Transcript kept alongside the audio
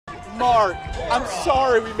Mark, I'm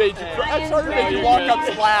sorry we made you. I'm sorry we made you walk up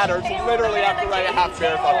some ladders literally after running a half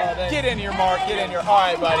marathon. Get in here, Mark. Get in here. All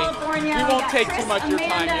right, buddy. We won't take too much of your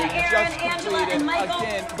time here. You just completed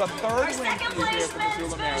again the third win for you here for the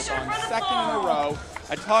Missoula Marathon, second in a row.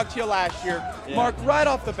 I talked to you last year. Yeah. Mark, right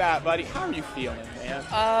off the bat, buddy, how are you feeling, man?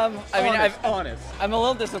 I'm a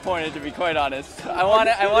little disappointed, to be quite honest. I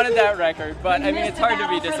wanted that record, but I mean, it's hard to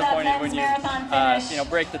be disappointed when you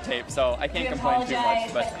break the tape. So I can't complain too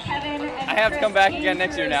much. But I have to come back again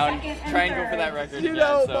next year now and try and go for that record. You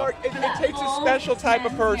know, Mark, it takes a special type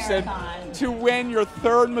of person to win your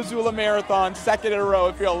third Missoula Marathon, second in a row,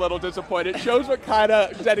 and feel a little disappointed. It shows what kind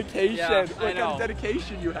of dedication,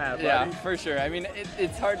 you have. Buddy. Yeah, for sure. I mean,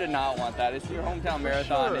 it's hard to not want that. It's your hometown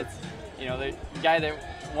marathon. Sure. It's, the guy that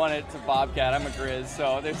won it's a Bobcat. I'm a Grizz,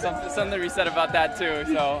 so there's something to be said about that too.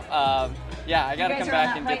 So yeah, I got to come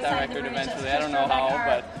back and get that record eventually. I don't know how,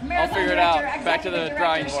 but I'll figure it out. Back to the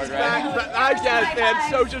drawing board, right? I get it,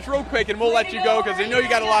 man. So just real quick, and we'll let you go because I know you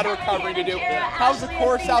got a lot of recovering to do. How's the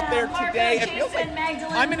course out there today? It feels like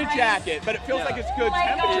I'm in a jacket, but it feels like it's good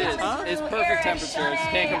temperatures. It's perfect temperatures.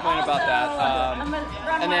 Can't complain about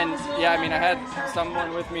that. And then, yeah, I mean, I had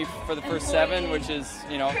someone with me for the first 7, which is,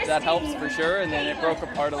 that helps for sure. And then it broke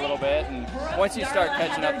apart a little bit. And once you start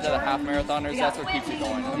catching up to the half marathoners, that's what keeps you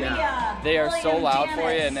going. They are so loud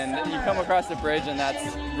for you, and then you come across the bridge, and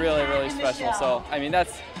that's really, really special. So, I mean,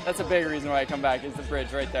 that's a big reason why I come back is the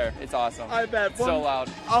bridge right there. It's awesome. I bet. So loud.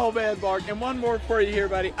 Oh, man, Mark. And one more for you here,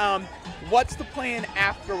 buddy. What's the plan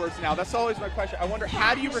afterwards now? That's always my question. I wonder,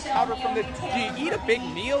 how do you recover from this? Do you eat a big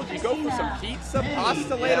meal? Do you go for some pizza,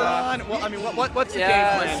 pasta later on? Well, I mean, what's the game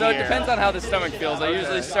plan so here? It depends on how the stomach feels. I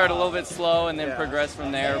usually start a little bit slow and then progress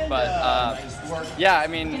from there. But yeah, I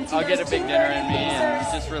mean, I'll get a big dinner in me and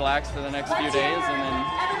just relax for the next few days, and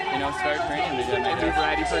then start training again. Be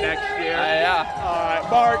ready for next year. Yeah. All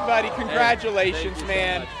right, Mark, buddy, congratulations,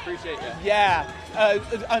 man. So appreciate you. Yeah.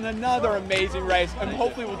 On another amazing race, and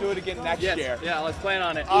hopefully we'll do it again next year. Yeah, let's plan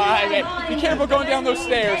on it. All right, man. Be careful going down those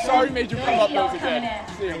stairs. Sorry we made you come up those again.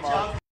 See you, Mark.